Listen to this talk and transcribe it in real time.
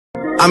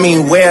I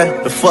mean,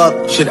 where the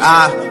fuck should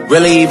I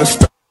really even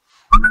start?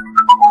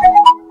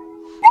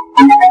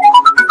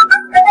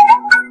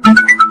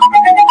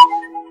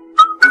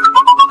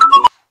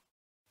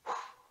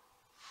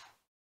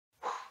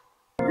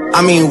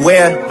 I mean,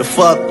 where the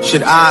fuck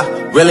should I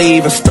really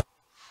even start?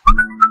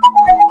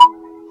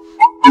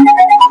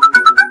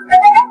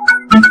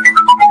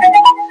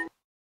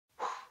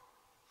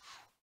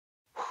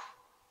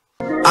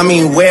 I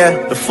mean,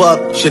 where the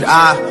fuck should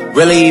I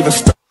really even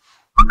start?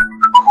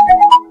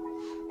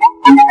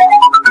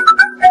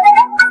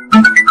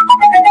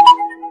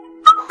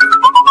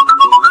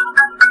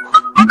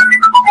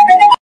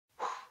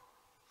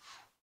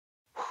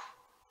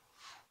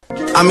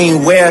 I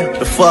mean, where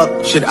the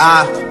fuck should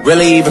I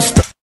really even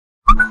start?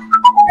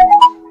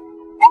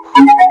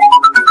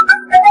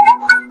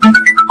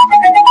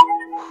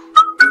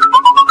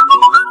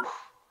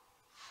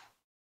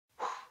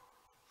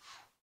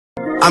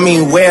 I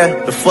mean,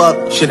 where the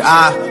fuck should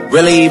I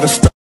really even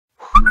start?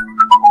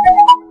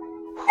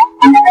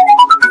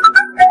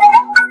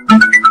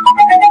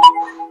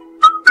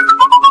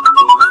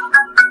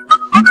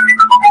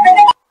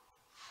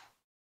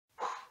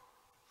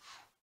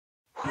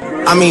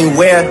 I mean,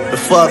 where the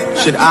fuck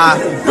should I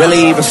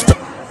really even start?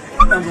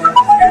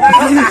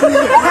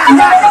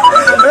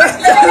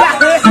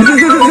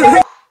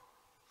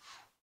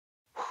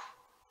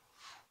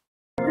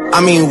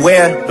 I mean,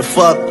 where the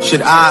fuck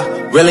should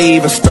I really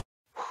even start?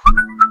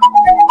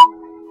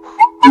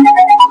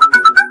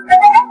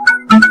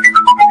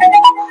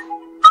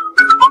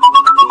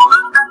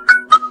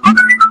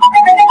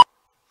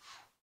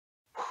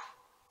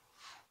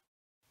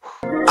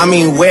 I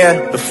mean,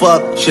 where the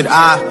fuck should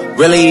I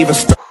really even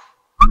start?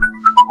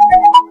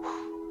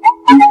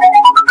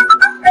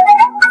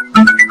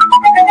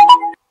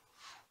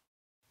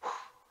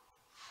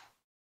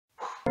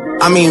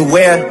 I mean,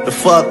 where the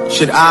fuck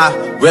should I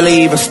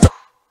really even start?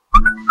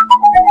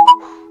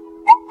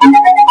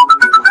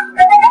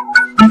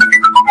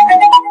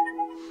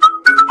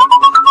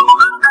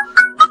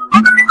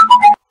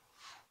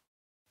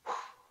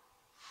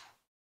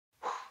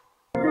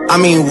 I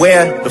mean,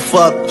 where the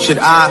fuck should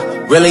I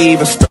really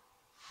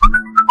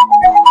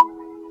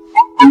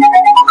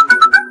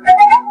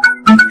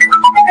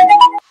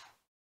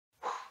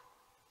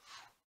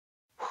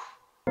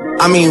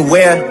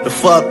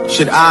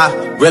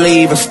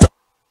start?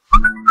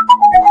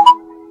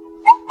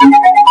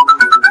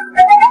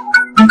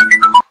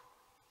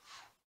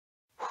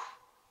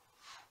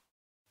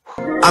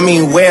 I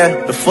mean,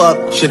 where the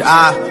fuck should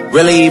I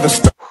really even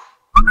start?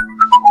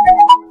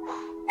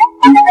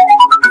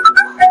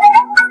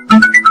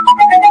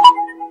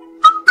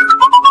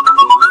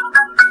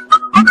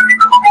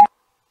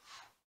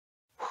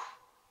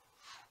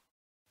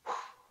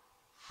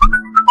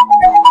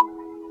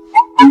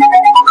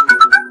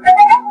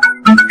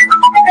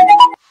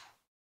 mean,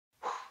 where the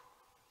fuck should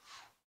I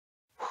really even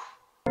start?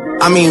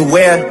 I mean,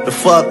 where the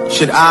fuck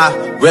should I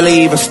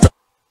really even start?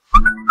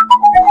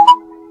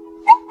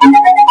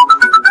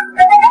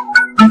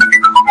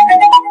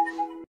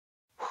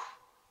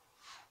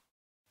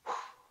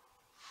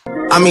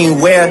 I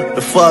mean, where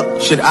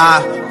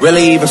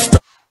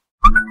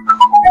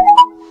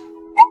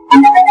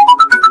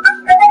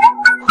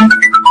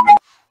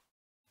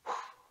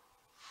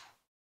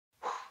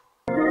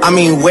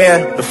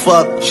the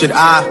fuck should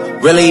I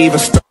really even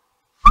start?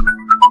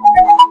 I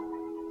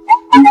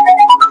mean, where the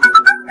fuck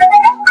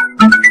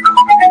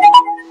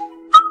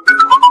should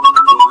I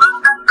really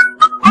even start?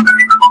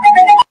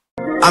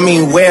 I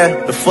mean,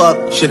 where the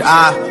fuck should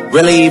I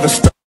really even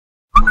start?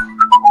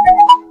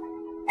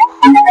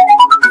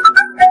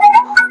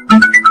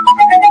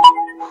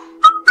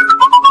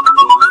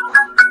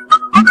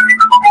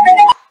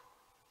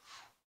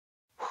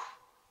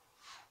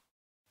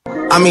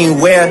 I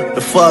mean, where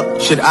the fuck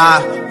should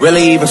I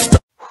really even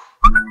start?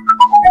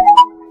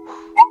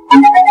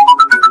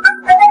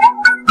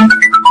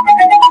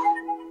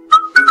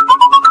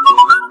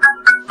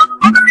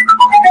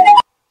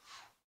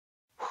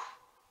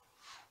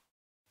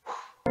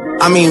 I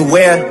mean,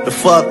 where the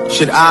fuck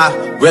should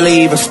I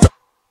really even start?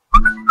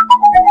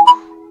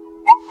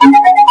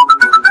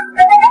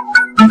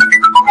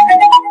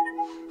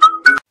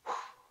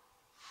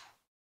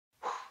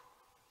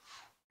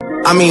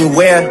 I mean,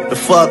 where the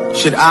fuck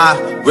should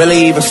I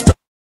really even start?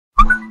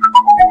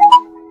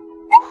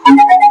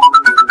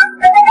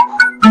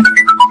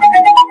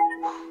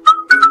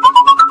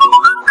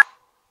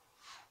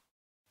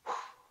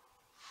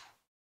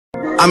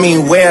 I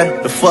mean,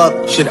 where the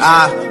fuck should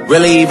I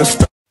really even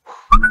start?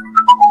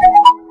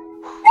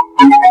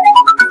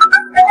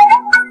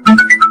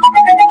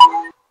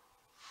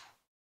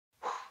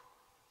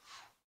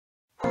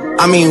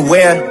 I mean,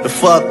 where the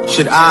fuck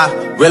should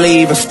I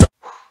really even start?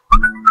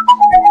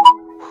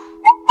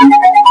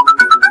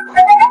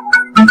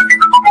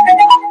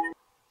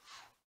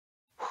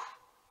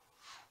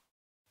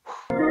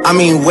 I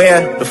mean,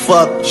 where the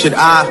fuck should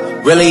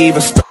I really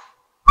even start?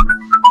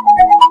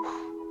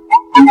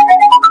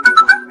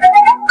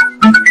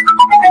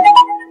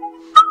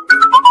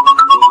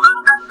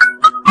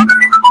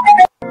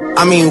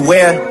 I mean,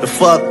 where the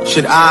fuck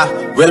should I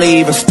really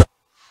even start?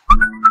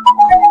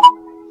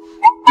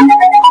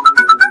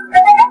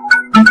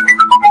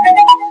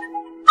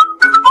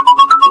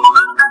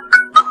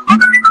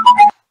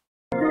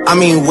 I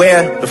mean,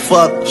 where the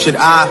fuck should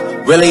I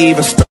really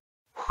even start?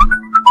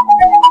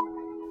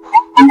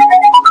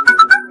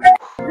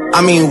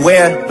 I mean,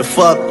 where the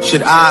fuck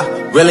should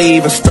I really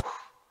even start?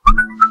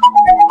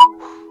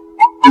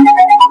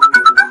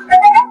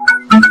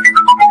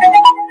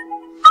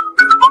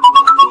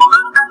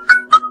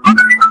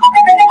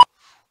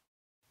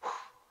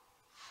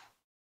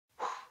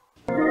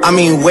 I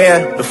mean,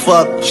 where the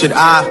fuck should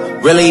I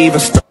really even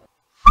start?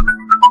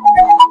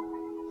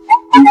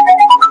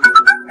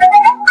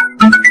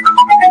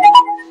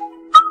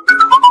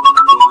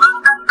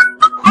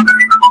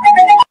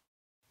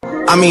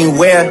 I mean,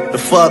 where the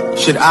fuck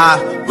should I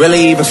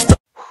really even start?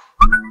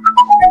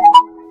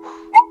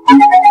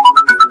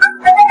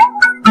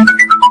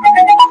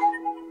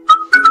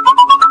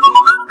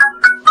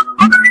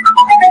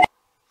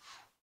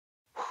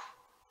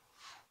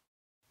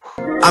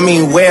 I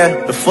mean,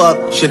 where the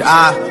fuck should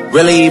I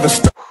really even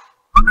start?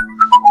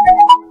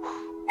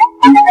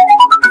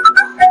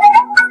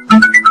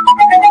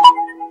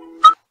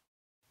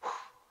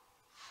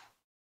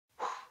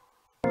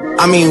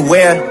 I mean,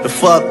 where the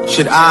fuck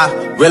should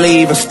I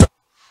really even start?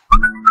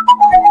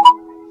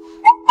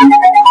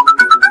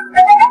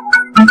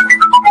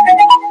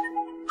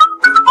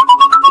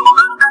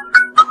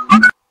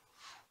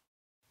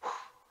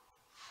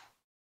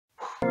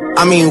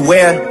 I mean,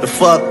 where the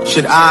fuck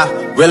should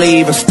I really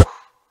even start?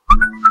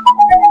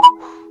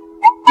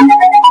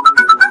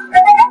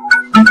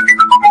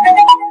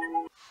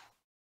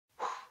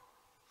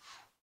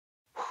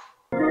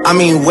 I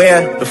mean,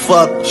 where the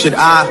fuck should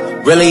I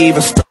really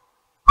even start?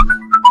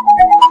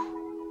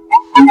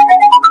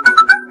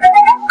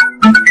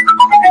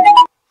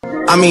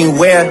 I mean,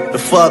 where the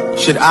fuck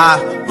should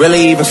I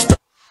really even start?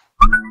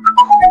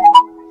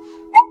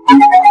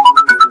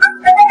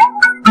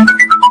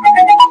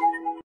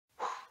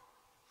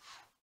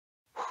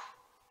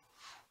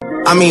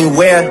 I mean,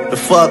 where the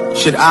fuck should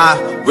I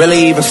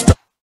really even start?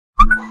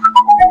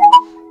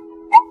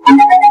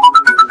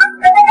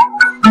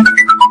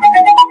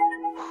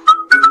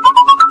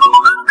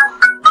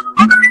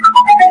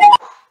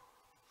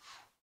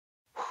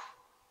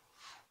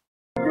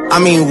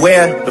 I mean,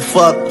 where the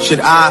fuck should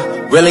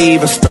I really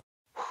even start?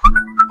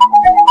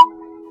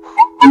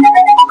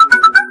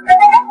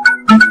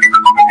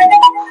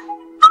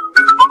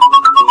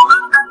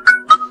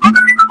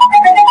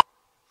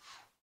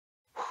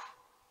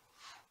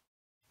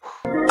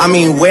 I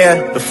mean,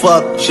 where the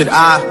fuck should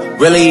I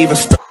really even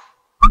start?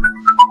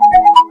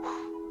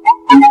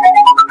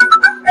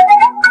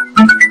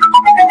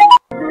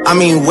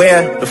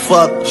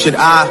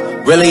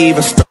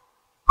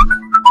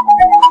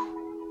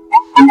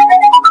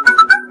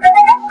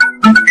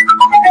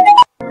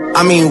 I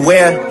mean,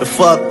 where the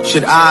fuck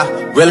should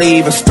I really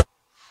even start?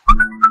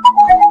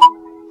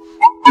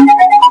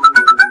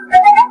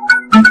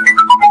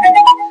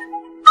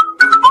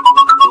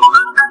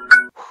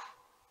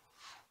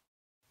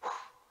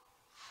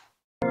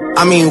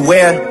 I mean,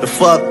 where the fuck should I really even start? I mean, where the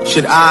fuck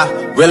should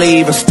I really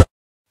even start?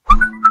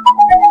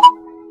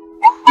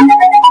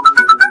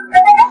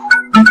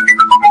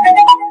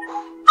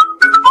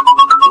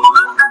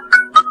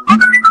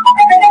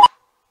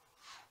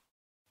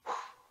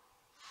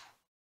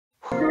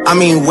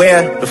 I mean,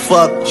 where the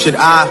fuck should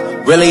I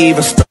really even start?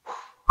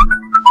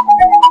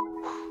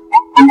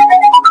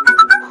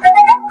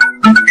 I mean,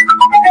 where the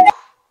fuck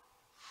should I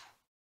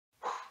really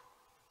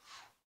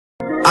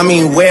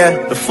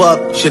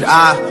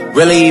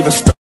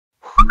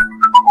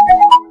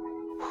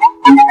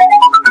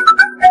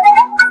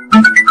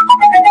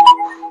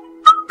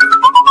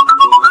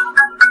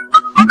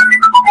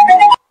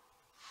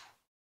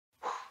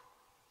even start?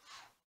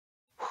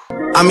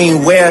 I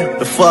mean,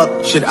 where the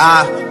fuck should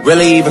I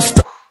really even start?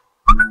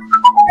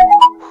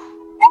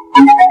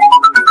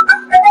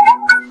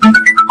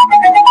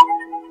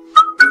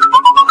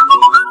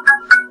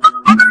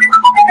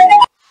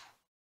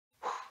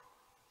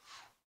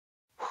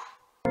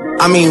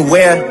 I mean,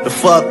 where the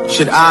fuck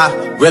should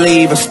I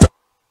really even start?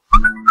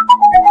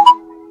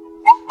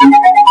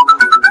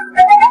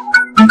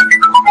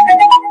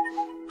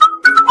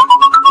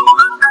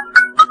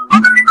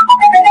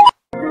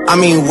 I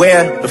mean,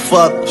 where the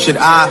fuck should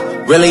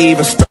I really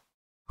even start?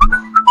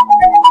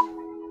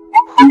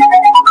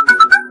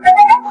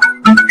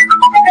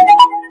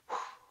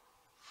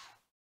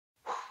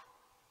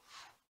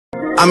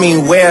 I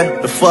mean,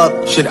 where the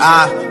fuck should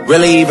I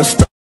really even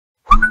start?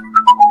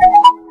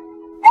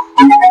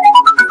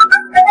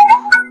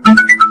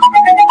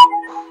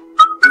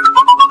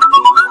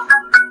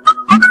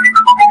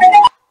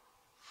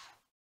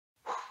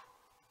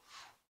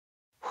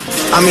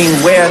 I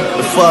mean, where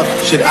the fuck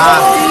should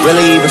I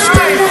really even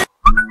start?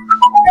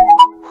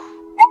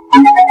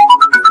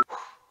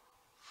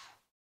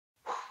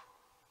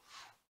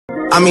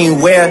 I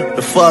mean, where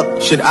the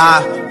fuck should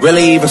I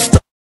really even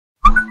start?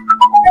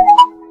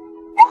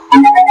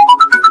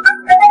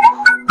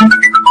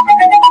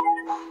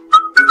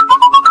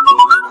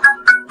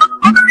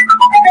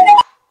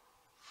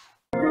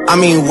 I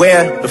mean,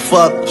 where the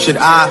fuck should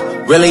I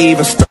really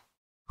even start?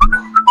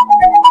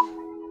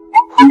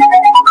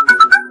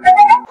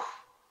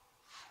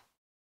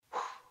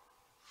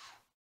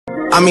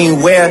 I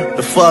mean, where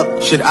the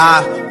fuck should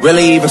I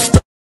really even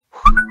start?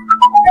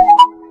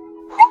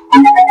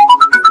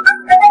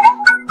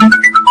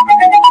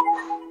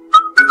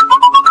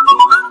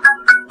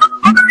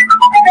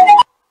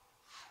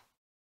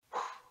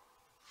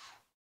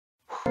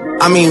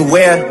 I mean,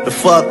 where the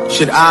fuck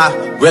should I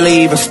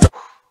really even start?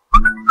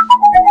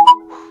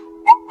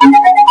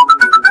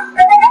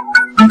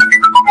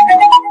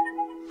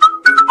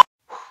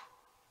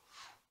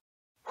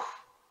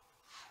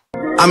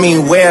 I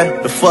mean,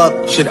 where the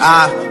fuck should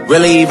I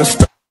really even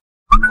start?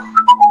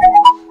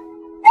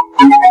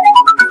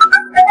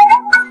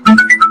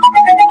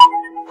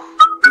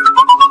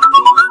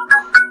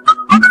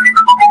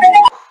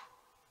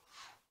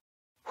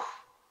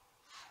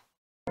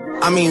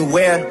 I mean,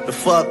 where the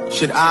fuck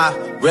should I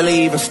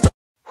really even start?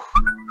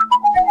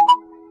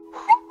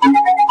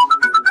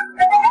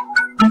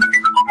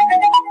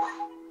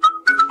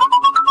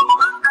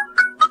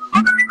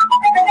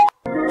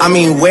 I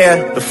mean,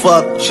 where the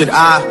fuck should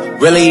I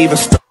really even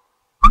start?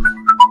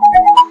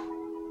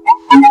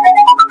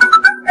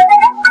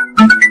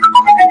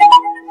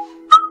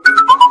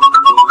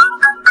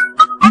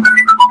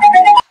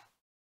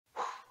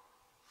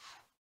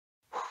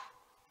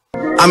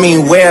 I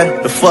mean,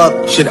 where the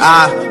fuck should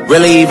I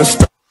really even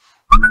start?